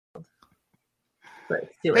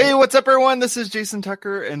Hey, what's up, everyone? This is Jason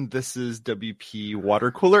Tucker, and this is WP Water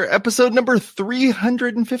Cooler, episode number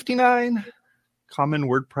 359, Common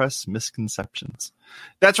WordPress Misconceptions.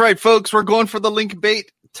 That's right, folks. We're going for the link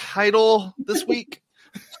bait title this week.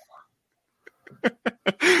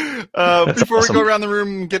 Before we go around the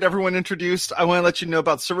room and get everyone introduced, I want to let you know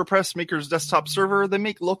about ServerPress, Maker's desktop server. They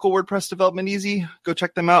make local WordPress development easy. Go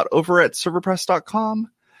check them out over at serverpress.com.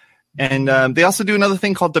 And they also do another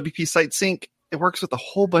thing called WP Site Sync. It works with a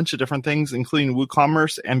whole bunch of different things, including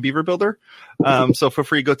WooCommerce and Beaver Builder. So feel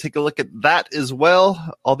free to go take a look at that as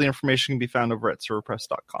well. All the information can be found over at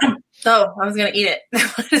serverpress.com. Oh, I was going to eat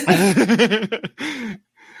it.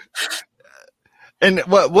 And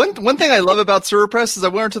one thing I love about ServerPress is I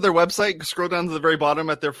went to their website, scroll down to the very bottom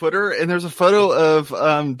at their footer, and there's a photo of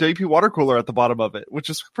WP Water Cooler at the bottom of it, which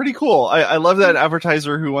is pretty cool. I love that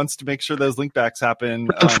advertiser who wants to make sure those link backs happen.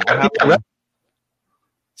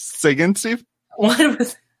 Say again, Steve? What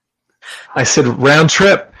was? I said round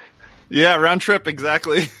trip. Yeah, round trip,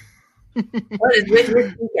 exactly. What is with your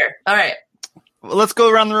speaker? All right. Well, let's go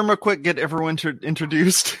around the room real quick, get everyone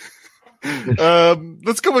introduced.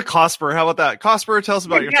 Let's go with Cosper. How about that? Cosper, tell us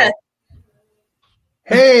about yourself.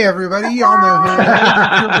 Hey, everybody. Y'all know who it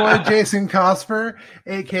is. Your boy, Jason Cosper,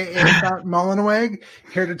 a.k.a. Mullenweg,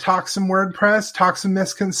 here to talk some WordPress, talk some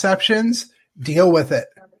misconceptions, deal with it.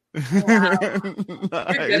 Wow. Nice. You're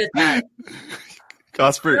good at that.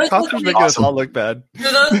 Cosper's making us all look bad. For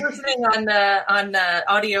those listening on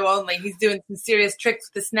audio only, he's doing some serious tricks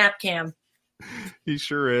with the snap cam. He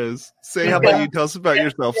sure is. Say, how about you? Tell us about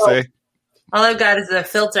yourself, Say. All I've got is a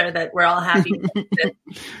filter that we're all happy with.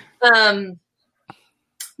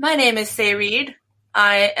 My name is Say Reed.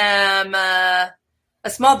 I am a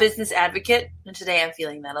small business advocate, and today I'm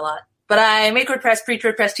feeling that a lot. But I make WordPress, preach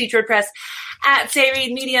WordPress, teach WordPress at Say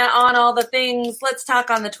Reed Media on all the things. Let's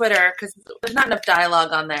talk on the Twitter because there's not enough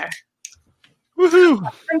dialogue on there. Woohoo!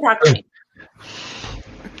 Come talk to me.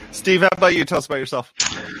 Steve, how about you? Tell us about yourself.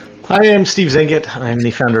 I am Steve Zengit. I'm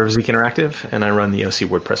the founder of Zeek Interactive, and I run the OC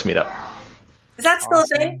WordPress meetup. Is that still a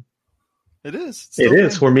thing? It is. It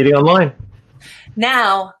is. We're meeting online.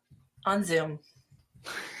 Now, on Zoom.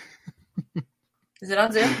 Is it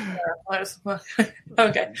on Zoom?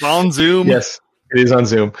 Okay. It's on Zoom. Yes, it is on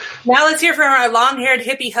Zoom. Now let's hear from our long-haired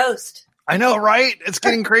hippie host. I know, right? It's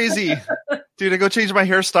getting crazy. Dude, I go change my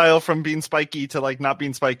hairstyle from being spiky to like not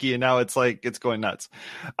being spiky, and now it's going nuts.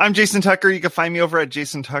 I'm Jason Tucker. You can find me over at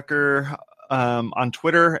Jason Tucker on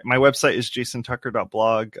Twitter. My website is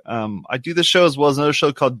jasontucker.blog. I do this show as well as another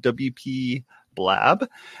show called WP Blab.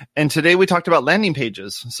 And today we talked about landing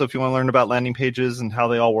pages. So if you want to learn about landing pages and how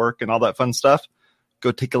they all work and all that fun stuff,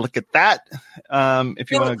 go take a look at that.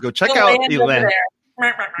 If you want to go check out a land.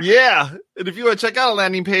 Yeah. And if you want to check out a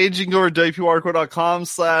landing page, you can go over to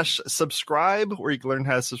wpwaterco.com/subscribe, where you can learn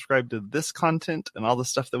how to subscribe to this content and all the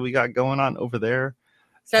stuff that we got going on over there.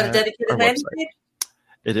 Is that a dedicated landing page?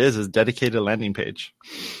 It is a dedicated landing page.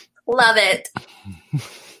 Love it.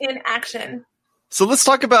 In action. So let's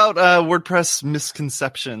talk about WordPress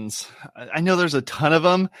misconceptions. I know there's a ton of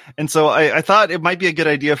them. And so I thought it might be a good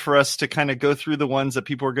idea for us to kind of go through the ones that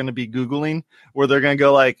people are going to be Googling, where they're going to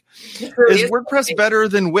go like, is WordPress better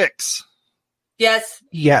than Wix? Yes.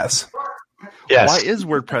 Yes. Yes. Why is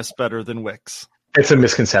WordPress better than Wix? It's a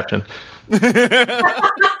misconception.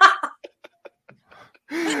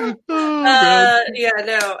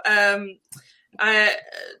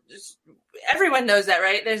 Everyone knows that,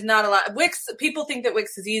 right? There's not a lot. Wix, people think that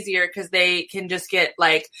Wix is easier because they can just get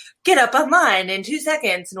up online in 2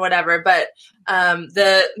 seconds and whatever. But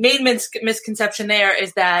the main misconception there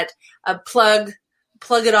is that a plug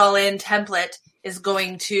it all in template is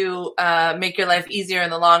going to make your life easier in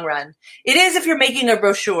the long run. It is if you're making a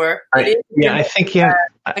brochure. I think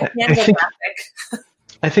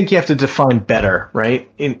you have to define better,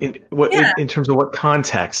 right? In terms of what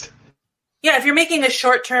context. Yeah, if you're making a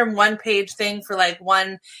short-term one-page thing for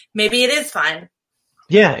maybe it is fine.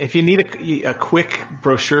 Yeah, if you need a quick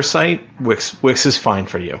brochure site, Wix is fine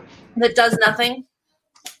for you. That does nothing.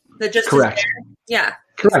 That just correct. Is there. Yeah,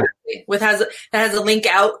 correct. Exactly. That has a link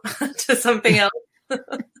out to something else.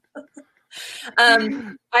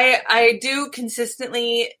 I do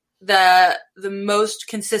consistently the most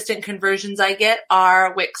consistent conversions I get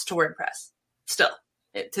are Wix to WordPress. Still,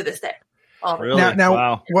 to this day. Really? Now,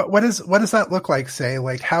 wow. what does that look like? Say,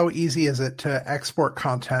 how easy is it to export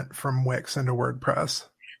content from Wix into WordPress?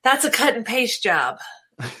 That's a cut and paste job.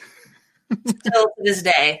 Still to this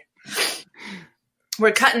day,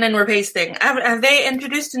 we're cutting and we're pasting. Have they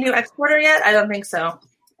introduced a new exporter yet? I don't think so.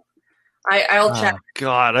 I'll check.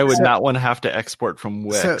 God, I would not want to have to export from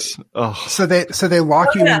Wix. So they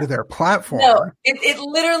lock you into their platform. No, it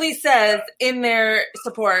literally says in their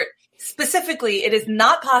support, specifically, it is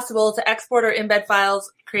not possible to export or embed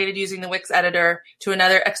files created using the Wix editor to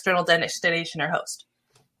another external destination or host.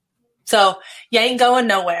 So you ain't going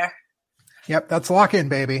nowhere. Yep, that's lock-in,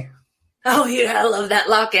 baby. Oh, yeah, I love that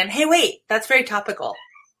lock-in. Hey, wait, that's very topical.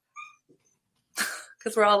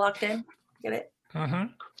 Because we're all locked in. Get it? Mm-hmm.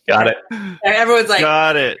 Got it. Everyone's like,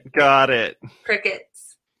 got it.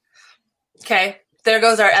 Crickets. Okay, there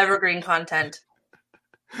goes our evergreen content.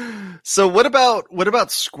 So what about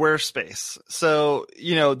Squarespace? So,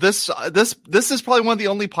 this is probably one of the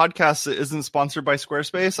only podcasts that isn't sponsored by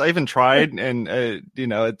Squarespace. I even tried and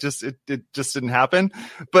it just didn't happen.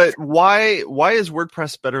 But why is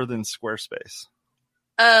WordPress better than Squarespace?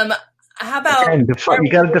 How about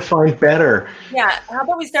you got to define better? Yeah, how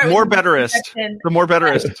about we start more with betterist? The more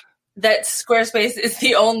betterist. That Squarespace is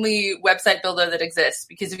the only website builder that exists,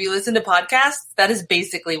 because if you listen to podcasts, that is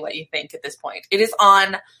basically what you think at this point. It is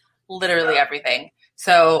on literally everything.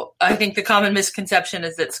 So I think the common misconception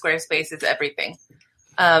is that Squarespace is everything.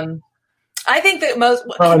 I think that most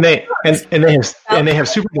and they have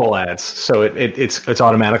Super Bowl ads, so it's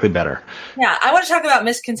automatically better. Yeah, I want to talk about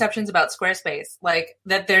misconceptions about Squarespace, like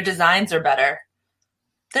that their designs are better.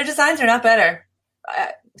 Their designs are not better.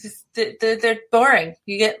 They're boring.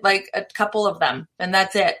 You get like a couple of them, and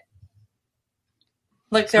that's it.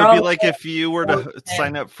 Like it would be like if you were to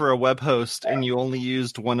sign up for a web host and you only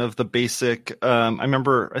used one of the basic.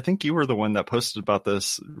 I think you were the one that posted about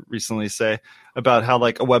this recently. Say about how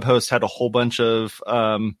like a web host had a whole bunch of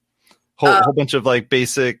whole bunch of like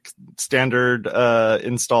basic standard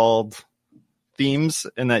installed themes,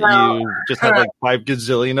 and that you just had like 5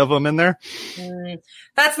 gazillion of them in there.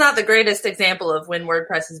 That's not the greatest example of when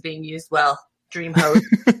WordPress is being used well. DreamHost.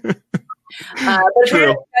 But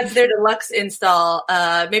True. That's their deluxe install.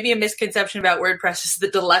 Maybe a misconception about WordPress is the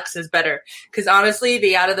deluxe is better, because honestly,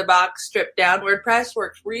 the out of the box stripped down WordPress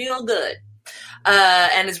works real good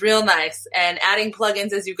and is real nice. And adding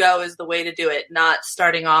plugins as you go is the way to do it, not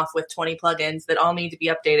starting off with 20 plugins that all need to be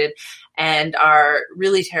updated and are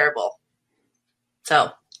really terrible. So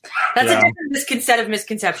that's a different set of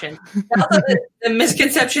misconceptions. The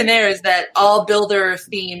misconception there is that all builder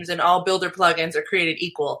themes and all builder plugins are created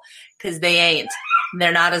equal, because they ain't.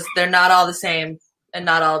 They're not all the same, and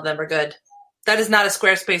not all of them are good. That is not a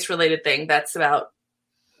Squarespace related thing. That's about.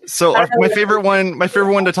 So my favorite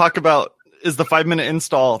one to talk about is the 5-minute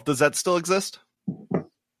install. Does that still exist?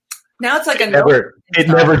 Now it's like it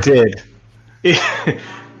never did.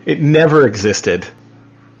 It never existed.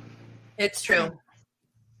 It's true.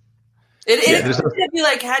 If you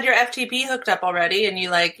like had your FTP hooked up already and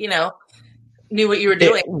you knew what you were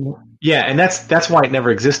doing. And that's why it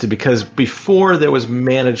never existed, because before there was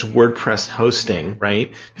managed WordPress hosting,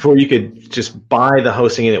 right? Before you could just buy the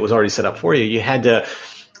hosting and it was already set up for you, you had to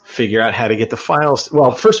figure out how to get the files.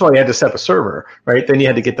 Well, first of all, you had to set up a server, right? Then you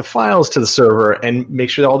had to get the files to the server and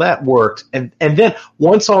make sure that all that worked. And then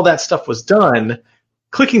once all that stuff was done,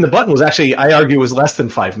 clicking the button was actually, I argue, was less than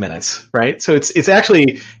 5 minutes, right? So it's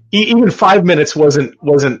actually even 5 minutes wasn't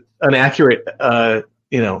an accurate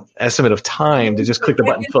estimate of time to just click the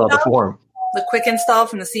button and fill out the form. The quick install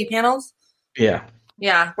from the cPanels? Yeah.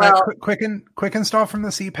 Yeah. Well, quick install from the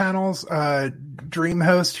cPanels.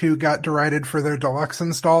 DreamHost, who got derided for their deluxe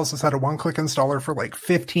installs, has had a one-click installer for like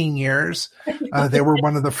 15 years. They were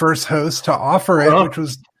one of the first hosts to offer it, which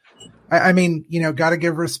was. I mean, got to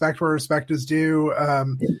give respect where respect is due. I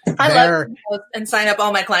love and sign up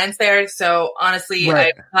all my clients there. So honestly,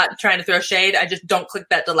 right. I'm not trying to throw shade. I just don't click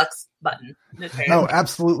that deluxe button. No,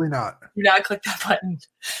 absolutely not. Do not click that button.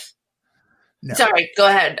 No. Sorry, go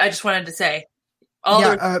ahead. I just wanted to say,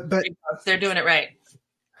 but they're doing it right.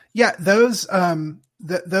 Yeah, those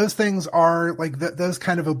things are like those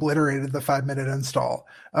kind of obliterated the 5-minute install.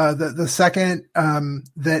 The second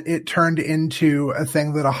that it turned into a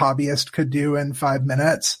thing that a hobbyist could do in 5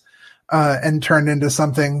 minutes and turned into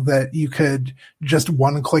something that you could just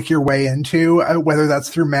one-click your way into, whether that's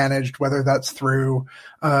through managed, whether that's through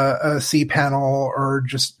a cPanel or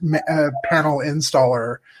just a panel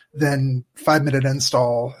installer, then 5-minute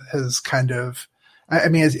install has kind of,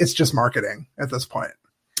 it's just marketing at this point.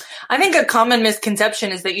 I think a common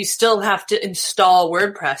misconception is that you still have to install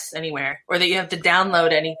WordPress anywhere, or that you have to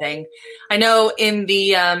download anything. I know in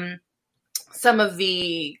the some of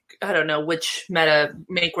the I don't know which meta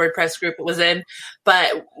make WordPress group it was in,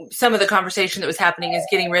 but some of the conversation that was happening is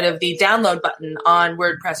getting rid of the download button on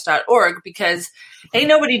WordPress.org because ain't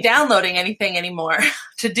nobody downloading anything anymore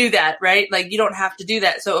to do that, right? Like you don't have to do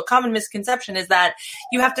that. So a common misconception is that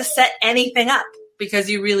you have to set anything up because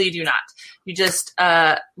you really do not. You just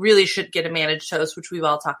really should get a managed host, which we've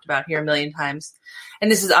all talked about here a million times.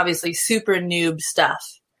 And this is obviously super noob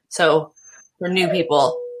stuff. So for new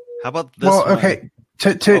people. How about this? Well, one? okay.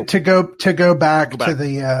 To go back to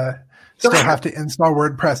the still have to install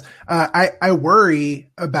WordPress. I worry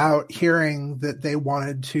about hearing that they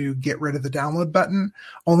wanted to get rid of the download button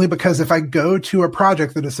only because if I go to a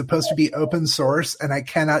project that is supposed to be open source and I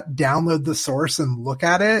cannot download the source and look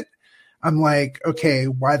at it, I'm like, okay,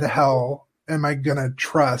 why the hell am I going to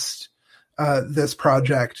trust this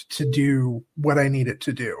project to do what I need it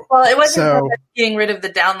to do? Well, it wasn't getting rid of the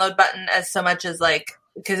download button as so much as like,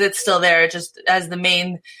 because it's still there, just as the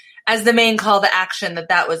main call to action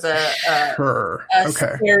that was a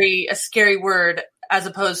scary word, as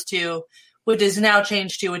opposed to what is now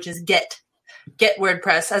changed to, which is get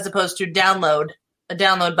WordPress, as opposed to download, a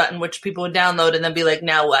download button, which people would download and then be like,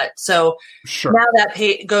 now what? So now that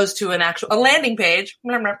page goes to a landing page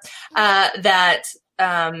that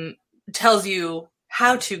tells you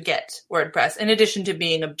how to get WordPress, in addition to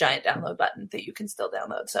being a giant download button that you can still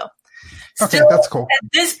download. So okay, that's cool. At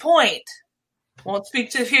this point, won't speak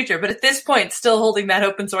to the future, but at this point, still holding that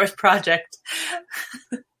open source project.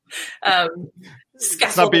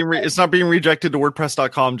 It's not being rejected to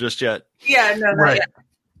WordPress.com just yet. Yeah, no, right. Not yet.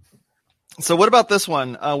 So what about this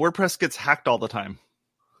one? WordPress gets hacked all the time.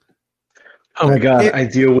 Oh my God, I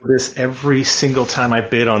deal with this every single time I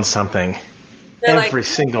bid on something. Every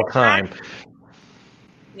single time.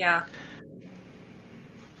 Yeah.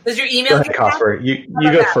 Does your email? Go ahead, Cosper. You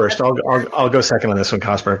go first. I'll go second on this one,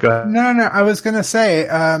 Cosper. Go ahead. No. I was going to say,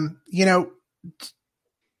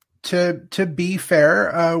 to be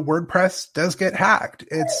fair, WordPress does get hacked.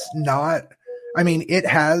 It's not. I mean, it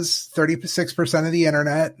has 36% of the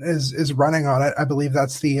internet is running on it. I believe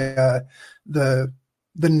that's the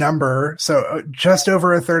number. So just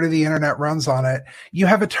over a third of the internet runs on it. You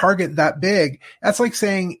have a target that big. That's like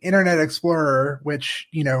saying Internet Explorer, which,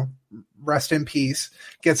 rest in peace,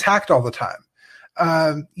 gets hacked all the time.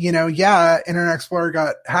 Internet Explorer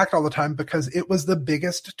got hacked all the time because it was the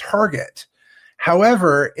biggest target.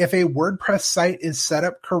 However, if a WordPress site is set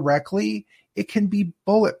up correctly, it can be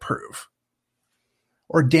bulletproof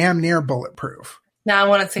or damn near bulletproof. Now I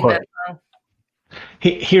want to sing that song.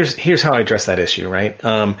 Here's how I address that issue, right?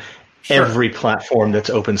 Every platform that's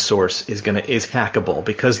open source is hackable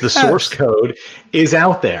because the source code is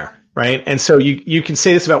out there, right? And so you can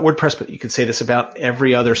say this about WordPress, but you can say this about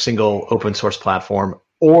every other single open source platform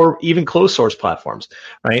or even closed source platforms,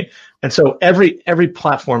 right? And so every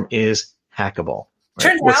platform is hackable. Right?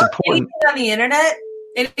 Turns out anything on the internet,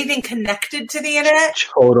 anything connected to the internet,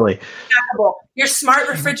 totally hackable. Your smart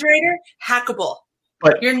refrigerator, hackable.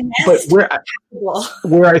 But your Nest, hackable.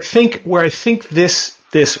 Where I think this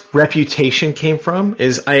reputation came from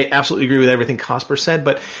is I absolutely agree with everything Cosper said,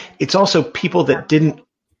 but it's also people that didn't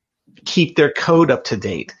keep their code up to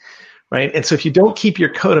date, right? And so if you don't keep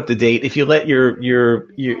your code up to date, if you let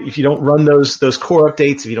if you don't run those core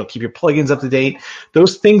updates, if you don't keep your plugins up to date,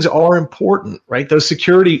 those things are important, right? Those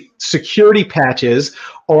security patches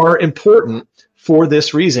are important for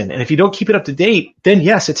this reason. And if you don't keep it up to date, then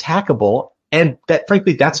yes, it's hackable. And that,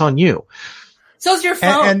 frankly, that's on you. So's your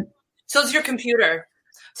phone. So's your computer.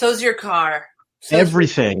 So's your car.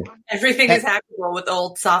 Everything. Everything is hackable with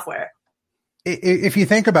old software. If you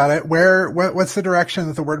think about it, what's the direction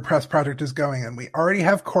that the WordPress project is going in? We already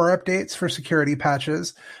have core updates for security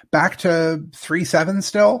patches back to 3.7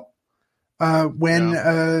 still when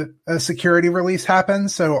a security release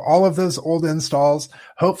happens. So all of those old installs,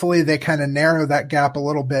 hopefully they kind of narrow that gap a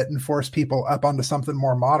little bit and force people up onto something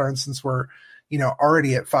more modern since we're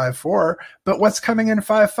already at 5.4. But what's coming in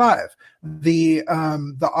 5.5? The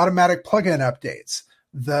automatic plugin updates.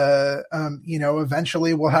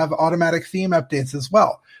 Eventually we'll have automatic theme updates as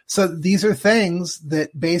well. So these are things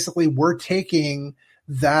that basically we're taking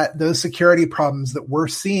those security problems that we're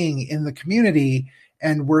seeing in the community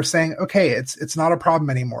and we're saying, okay, it's not a problem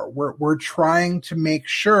anymore. We're trying to make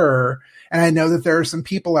sure. And I know that there are some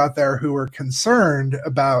people out there who are concerned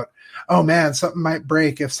about, oh man, something might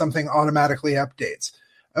break if something automatically updates.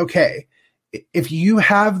 Okay. If you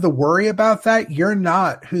have the worry about that, you're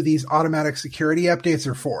not who these automatic security updates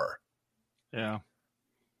are for. Yeah.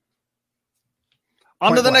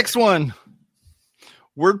 On to the next one.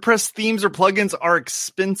 WordPress themes or plugins are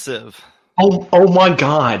expensive. Oh my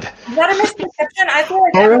God. Is that a misconception? I feel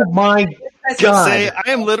like Oh my God. Say, I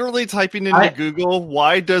am literally typing into Google,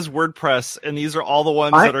 why does WordPress? And these are all the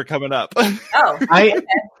ones that are coming up. Oh,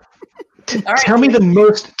 Tell me the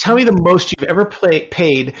most you've ever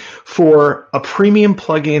paid for a premium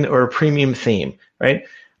plugin or a premium theme, right?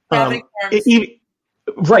 Right.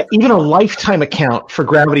 Even a lifetime account for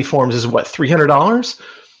Gravity Forms is what, $300?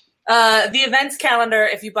 The events calendar,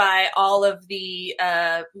 if you buy all of the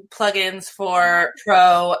plugins for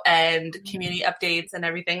Pro and community updates and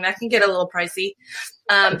everything, that can get a little pricey.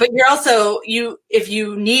 But you're also, if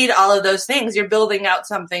you need all of those things, you're building out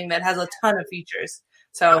something that has a ton of features.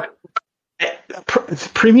 So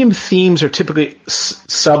premium themes are typically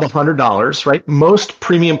sub $100, right? Most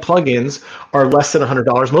premium plugins are less than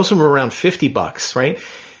 $100. Most of them are around $50, right?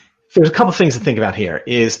 There's a couple things to think about here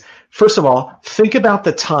is, first of all, think about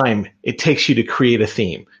the time it takes you to create a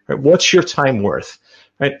theme, right? What's your time worth,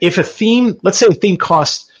 right? If a theme, let's say a theme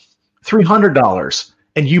costs $300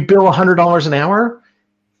 and you bill $100 an hour,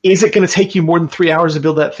 is it going to take you more than 3 hours to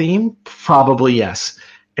build that theme? Probably yes.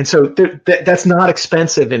 And so that's not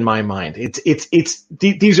expensive in my mind.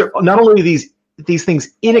 These are not only these things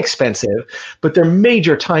inexpensive, but they're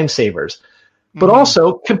major time savers. But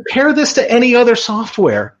also compare this to any other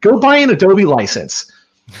software. Go buy an Adobe license,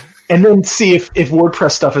 and then see if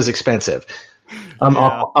WordPress stuff is expensive. I'm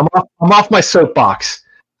off my soapbox.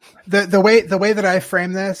 The way that I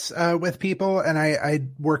frame this with people, and I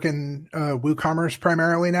work in WooCommerce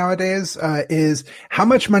primarily nowadays, is how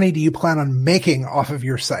much money do you plan on making off of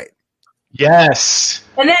your site? Yes.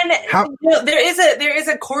 And then there is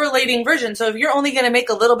a correlating version. So if you're only going to make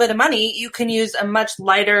a little bit of money, you can use a much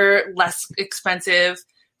lighter, less expensive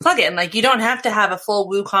plugin. Like you don't have to have a full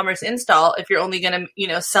WooCommerce install if you're only going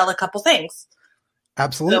to, sell a couple things.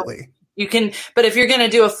 Absolutely. So you can, but if you're going to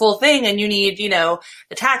do a full thing and you need, the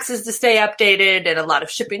taxes to stay updated and a lot of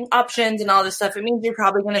shipping options and all this stuff, it means you're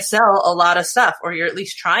probably going to sell a lot of stuff, or you're at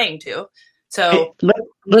least trying to. So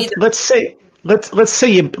let's say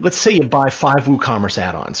you buy 5 WooCommerce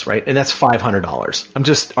add-ons, right? And that's $500. I'm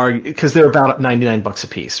just arguing because they're about $99 a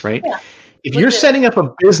piece, right? Yeah. If you're setting up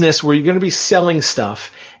a business where you're going to be selling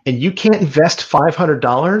stuff and you can't invest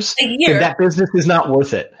 $500 a year, then that business is not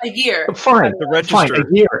worth it. A year. Fine. Fine. A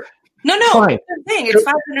year. No. Fine. The thing. It's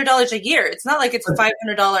 $500 a year. It's not like it's a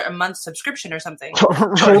 $500 a month subscription or something.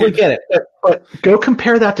 Totally get it. But go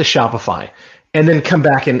compare that to Shopify and then come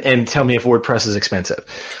back and tell me if WordPress is expensive.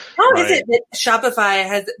 How is it that Shopify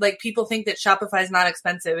has, people think that Shopify is not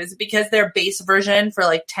expensive? Is it because their base version for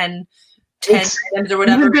 10 items or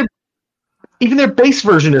whatever? Even their base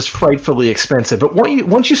version is frightfully expensive. But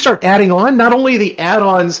once you start adding on, not only the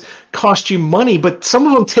add-ons cost you money, but some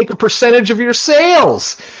of them take a percentage of your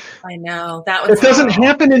sales. I know it doesn't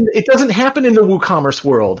happen in the WooCommerce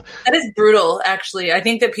world. That is brutal, actually. I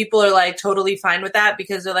think that people are totally fine with that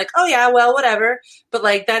because they're like, oh yeah, well, whatever. But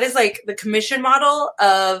that is the commission model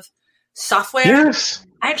of software. Yes.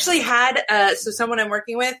 I actually had someone I'm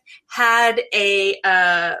working with had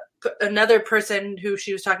another person who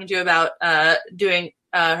she was talking to about doing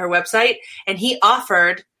her website, and he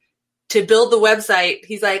offered to build the website.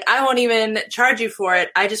 He's like, I won't even charge you for it.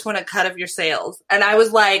 I just want a cut of your sales. And I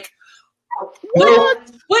was like,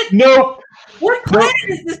 what? What? No. What planet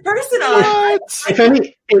is this person on?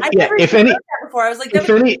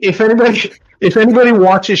 If anybody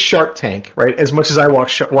watches Shark Tank, right, as much as I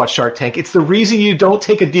watch Shark Tank, it's the reason you don't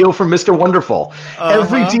take a deal from Mr. Wonderful.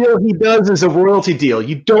 Every deal he does is a royalty deal.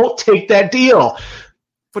 You don't take that deal.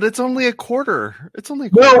 But it's only a quarter. It's only a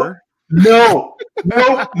quarter. No.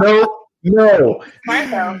 Smart though. You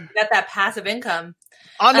got that passive income.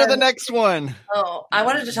 On to the next one. Oh, I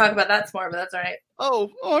wanted to talk about that more, but that's all right.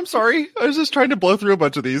 Oh, I'm sorry. I was just trying to blow through a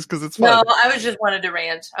bunch of these because it's fun. No, I wanted to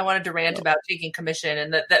rant. I wanted to rant about taking commission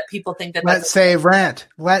and that people think that. Let's say rant.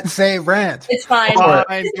 It's fine. Go.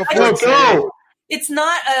 It's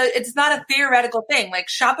not a theoretical thing.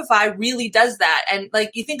 Shopify really does that. And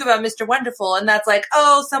you think about Mr. Wonderful and that's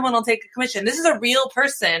someone will take a commission. This is a real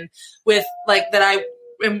person with that I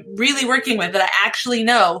am really working with that I actually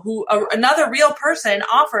know who another real person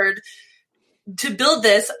offered to build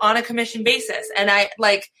this on a commission basis. And I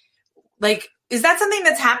is that something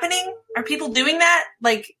that's happening? Are people doing that?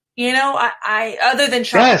 I other than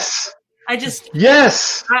Shopify. Yes.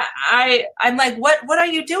 Yes. I'm like, what are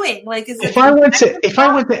you doing? If I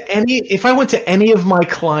went to any of my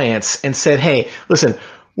clients and said, hey, listen,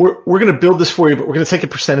 we're going to build this for you, but we're going to take a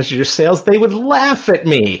percentage of your sales, they would laugh at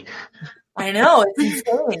me. I know, it's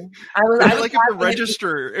insane.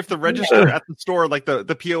 If the register at the store,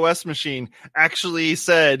 the POS machine, actually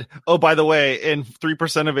said, "Oh, by the way, and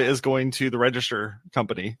 3% of it is going to the register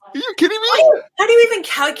company." Are you kidding me? how do you even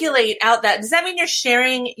calculate out that? Does that mean you're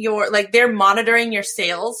sharing your, like, they're monitoring your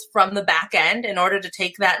sales from the back end in order to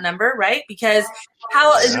take that number, right? Because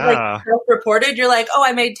how is it like self-reported? You're like, oh,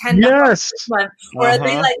 I made $10 this month. Or are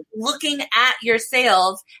they like looking at your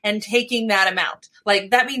sales and taking that amount?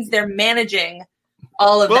 Like, that means they're managing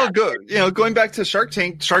all of that. Well, going back to Shark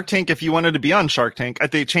Tank, if you wanted to be on Shark Tank,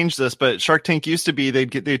 they changed this, but Shark Tank used to be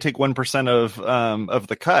they'd take 1% of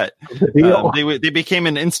the cut. They became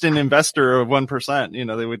an instant investor of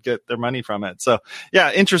 1%. They would get their money from it. So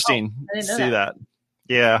yeah, interesting to see that.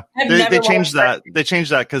 Yeah, they changed that. They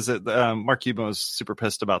changed that because Mark Cuban was super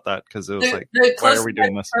pissed about that because it was why are we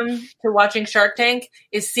doing this? To watching Shark Tank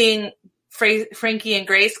is seeing Frankie and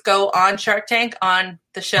Grace go on Shark Tank on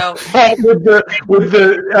the show. I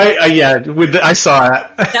saw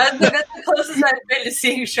that. That's the closest I've been to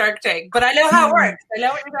seeing Shark Tank, but I know how it works. I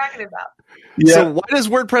know what you're talking about. Yeah. So why does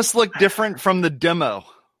WordPress look different from the demo?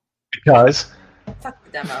 Because fuck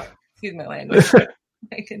the demo. Excuse my language.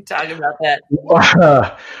 I can talk about that.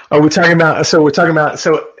 We're talking about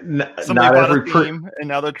not every theme, and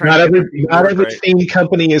now they're trying not every theme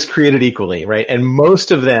company is created equally, right? And most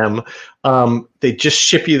of them, they just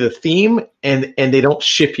ship you the theme and they don't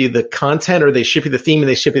ship you the content, or they ship you the theme and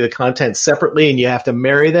they ship you the content separately, and you have to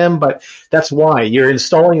marry them. But that's why you're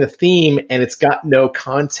installing the theme and it's got no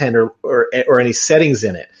content or any settings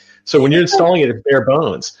in it. So when you're installing it, it's bare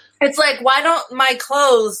bones. It's like, why don't my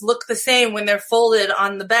clothes look the same when they're folded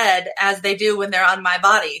on the bed as they do when they're on my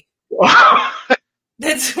body?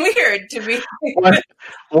 That's weird to me.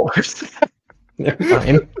 Never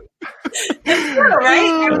mind. That's true,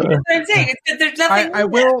 right? That's what I'm saying. There's nothing.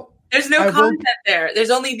 There's no content there.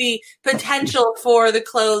 There's only the potential for the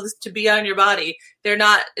clothes to be on your body.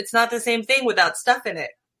 It's not the same thing without stuff in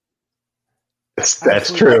it.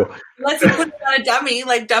 That's true. Unless you put it on a dummy,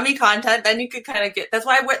 like dummy content, then you could kind of get. That's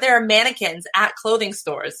why there are mannequins at clothing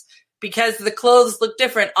stores, because the clothes look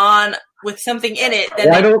different on with something in it.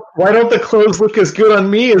 Why don't the clothes look as good on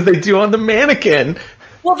me as they do on the mannequin?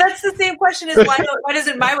 Well, that's the same question as why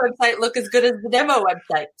doesn't my website look as good as the demo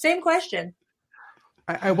website? Same question.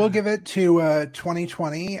 I will give it to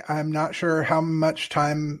 2020. I'm not sure how much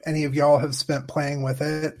time any of y'all have spent playing with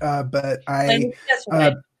it, but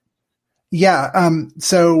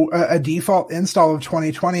so a default install of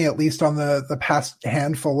 2020, at least on the past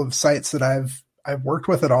handful of sites that I've worked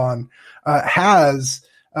with it on, has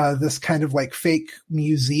this kind of like fake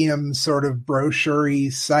museum sort of brochure-y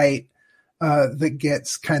site that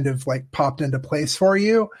gets kind of like popped into place for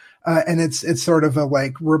you. And it's sort of a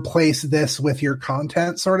like replace this with your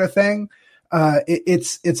content sort of thing.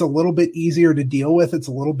 It's a little bit easier to deal with. It's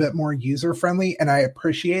a little bit more user friendly, and I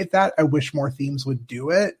appreciate that. I wish more themes would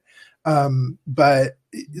do it. But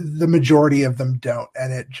the majority of them don't,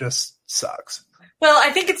 and it just sucks. Well,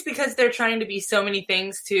 I think it's because they're trying to be so many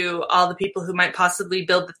things to all the people who might possibly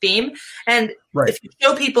build the theme. And if you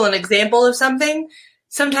show people an example of something,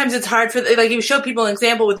 sometimes it's hard for, like, you show people an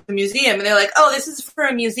example with the museum and they're like, oh, this is for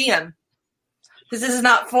a museum. This is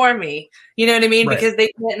not for me. You know what I mean? Right. Because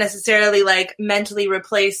they can't necessarily like mentally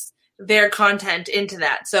replace their content into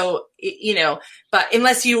that. So, but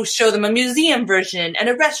unless you show them a museum version and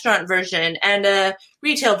a restaurant version and a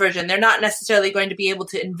retail version, they're not necessarily going to be able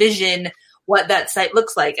to envision what that site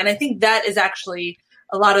looks like. And I think that is actually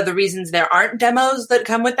a lot of the reasons there aren't demos that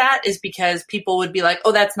come with that, is because people would be like,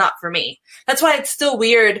 oh, that's not for me. That's why it's still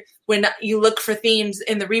weird when you look for themes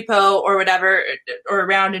in the repo or whatever, or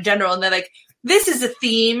around in general, and they're like, this is a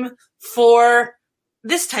theme for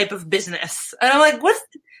this type of business. And I'm like, what?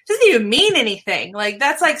 Doesn't even mean anything. Like,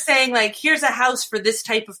 that's like saying, like, here's a house for this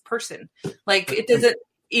type of person. Like, it doesn't,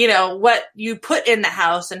 what you put in the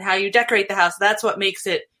house and how you decorate the house, that's what makes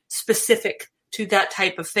it specific to that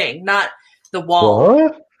type of thing, not the wall.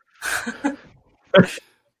 What?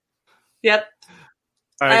 Yep.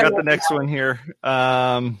 All right, I got the next one here.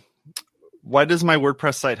 Why does my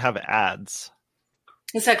WordPress site have ads?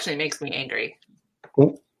 This actually makes me angry.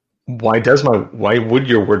 Why would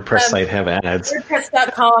your WordPress site have ads?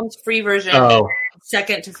 WordPress.com's free version,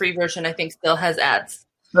 second to free version, I think, still has ads.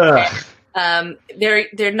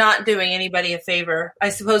 They're not doing anybody a favor. I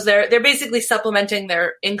suppose they're basically supplementing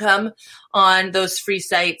their income on those free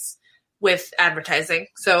sites with advertising.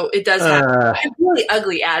 So it does have really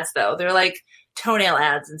ugly ads, though. They're like toenail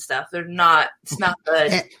ads and stuff. It's not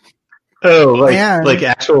good. Like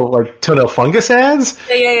actual like toenail fungus ads?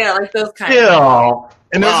 Yeah, like those kind of.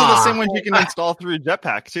 And those are the same ones you can install through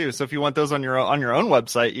Jetpack too. So if you want those on your own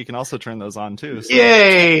website, you can also turn those on too. So.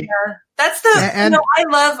 Yay! Yeah. That's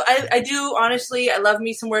I do honestly, I love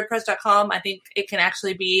me some WordPress.com. I think it can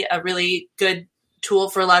actually be a really good tool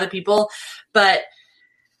for a lot of people. But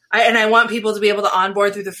I want people to be able to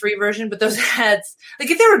onboard through the free version, but those ads, like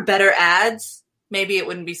if there were better ads, maybe it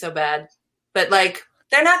wouldn't be so bad. But like,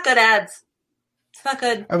 they're not good ads. It's not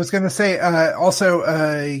good. I was going to say, also,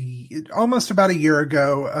 almost about a year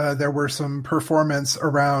ago, there were some performance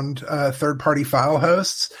around third-party file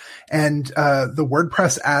hosts, and the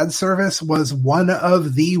WordPress ad service was one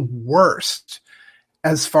of the worst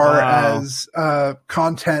as far as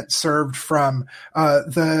content served from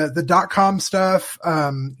the .com stuff,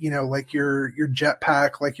 like your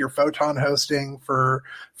Jetpack, like your Photon hosting for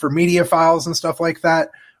media files and stuff like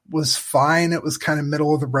that was fine. It was kind of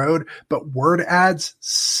middle of the road, but Word ads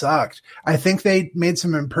sucked. I think they made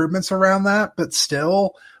some improvements around that, but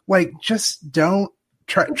still, like, just don't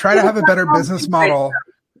try to have a better business model.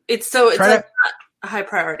 It's not a high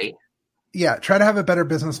priority. Yeah, try to have a better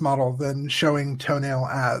business model than showing toenail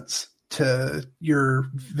ads to your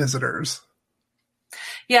visitors.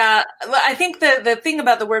 Yeah, I think the thing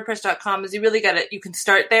about the WordPress.com is you really you can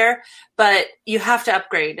start there, but you have to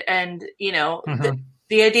upgrade. And,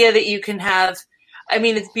 the idea that you can have, I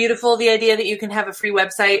mean, it's beautiful, the idea that you can have a free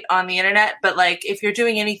website on the internet, but like if you're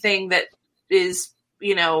doing anything that is,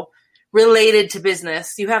 related to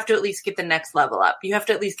business, you have to at least get the next level up. You have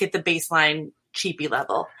to at least get the baseline cheapy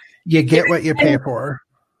level. You get what you pay for.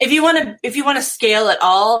 If you want to scale at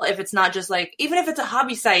all, if it's not just like, even if it's a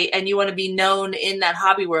hobby site and you want to be known in that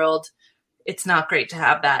hobby world, it's not great to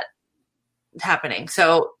have that happening.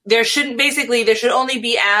 So there should only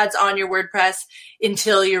be ads on your WordPress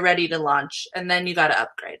until you're ready to launch, and then you got to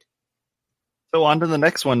upgrade. So on to the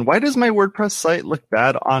next one. Why does my WordPress site look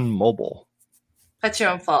bad on mobile? That's your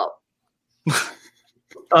own fault.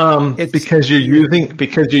 It's because you're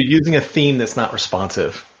using a theme that's not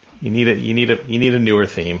responsive. You need a newer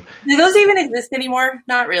theme. Do those even exist anymore?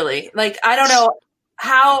 Not really. Like, I don't know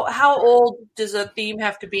how old does a theme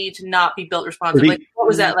have to be to not be built responsive? Like, what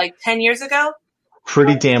was that, like 10 years ago?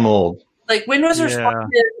 Pretty damn old. Like, when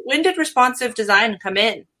did responsive design come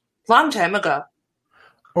in? Long time ago.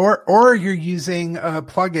 Or you're using a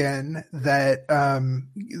plugin that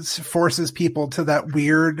forces people to that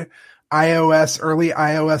weird early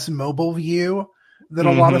iOS mobile view that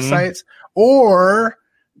a lot of sites, or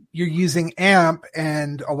you're using AMP,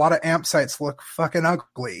 and a lot of AMP sites look fucking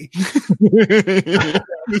ugly.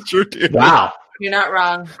 Sure do. Wow. You're not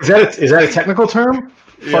wrong. Is that a technical term?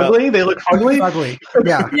 Fugly? They look fugly? Fugly,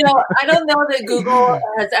 yeah. I don't know that Google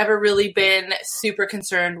has ever really been super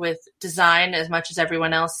concerned with design as much as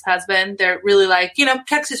everyone else has been. They're really like,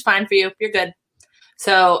 text is fine for you. You're good.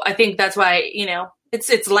 So I think that's why,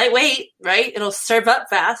 it's lightweight, right? It'll serve up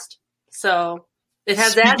fast. So it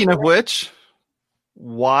has that. Speaking of which,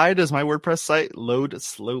 why does my WordPress site load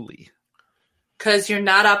slowly? Because you're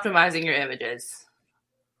not optimizing your images.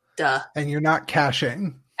 Duh. And you're not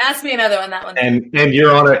caching. Ask me another one. That one. And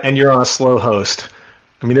you're on a slow host.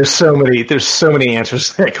 I mean, there's so many answers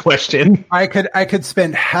to that question. I could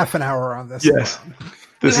spend half an hour on this. Yes.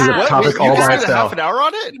 This is a topic all by itself. Half an hour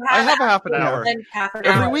on it? I have a half an hour.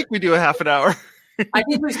 Every week we do a half an hour. I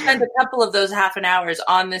think we spent a couple of those half an hours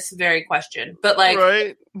on this very question. But like,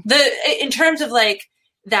 right? In terms of like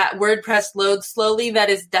that WordPress loads slowly, that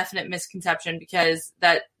is definite misconception, because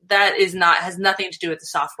that has nothing to do with the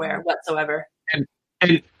software whatsoever.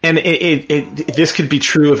 And this could be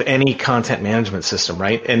true of any content management system,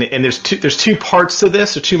 right? And there's two parts to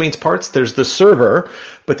this, or two main parts. There's the server,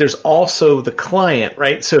 but there's also the client,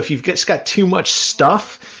 right? So if you've just got too much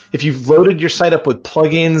stuff, if you've loaded your site up with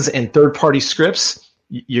plugins and third-party scripts,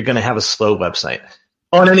 you're going to have a slow website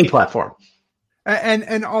on any platform.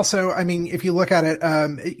 And also, I mean, if you look at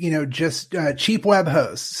it, just cheap web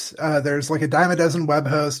hosts, there's like a dime a dozen web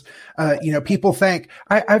hosts. People think,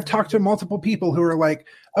 I've talked to multiple people who are like,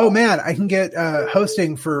 oh man, I can get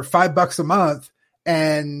hosting for $5 a month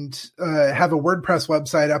and have a WordPress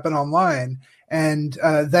website up and online. And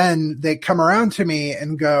then they come around to me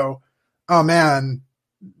and go, oh man,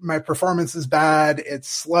 my performance is bad. It's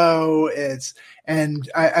slow. And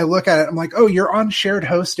I look at it, I'm like, oh, you're on shared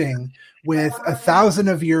hosting with 1,000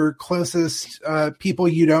 of your closest people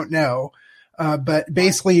you don't know. But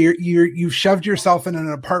basically you've shoved yourself in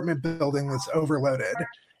an apartment building that's overloaded,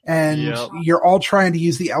 and you're all trying to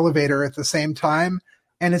use the elevator at the same time,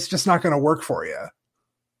 and it's just not going to work for you.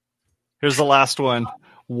 Here's the last one.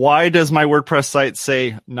 Why does my WordPress site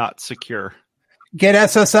say not secure? Get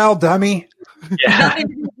SSL, dummy. Yeah. Nothing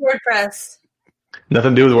to do with WordPress.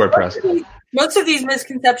 Nothing to do with WordPress. Most of these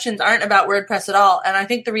misconceptions aren't about WordPress at all. And I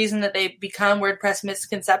think the reason that they become WordPress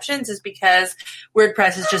misconceptions is because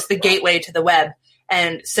WordPress is just the gateway to the web.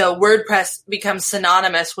 And so WordPress becomes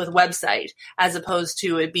synonymous with website as opposed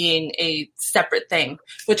to it being a separate thing,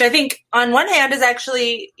 which I think on one hand is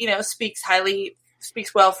actually,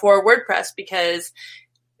 speaks well for WordPress because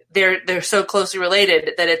they're so closely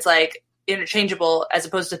related that it's like interchangeable as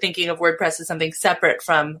opposed to thinking of WordPress as something separate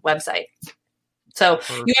from website. So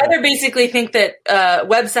you either basically think that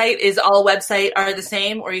website is all website are the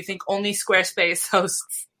same, or you think only Squarespace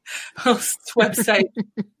hosts website,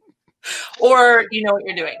 or you know what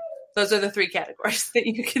you're doing. Those are the three categories that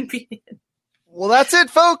you can be in. Well, that's it,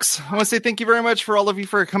 folks. I want to say thank you very much for all of you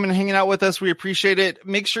for coming and hanging out with us. We appreciate it.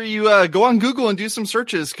 Make sure you go on Google and do some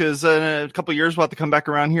searches because in a couple of years we'll have to come back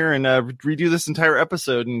around here and redo this entire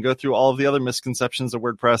episode and go through all of the other misconceptions of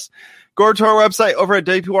WordPress. Go to our website over at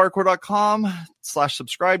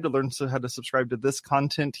wprcore.com/subscribe to learn how to subscribe to this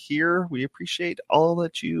content here. We appreciate all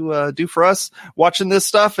that you do for us watching this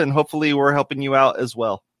stuff, and hopefully we're helping you out as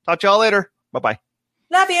well. Talk to y'all later. Bye-bye.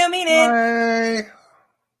 Love you, mean it. Bye.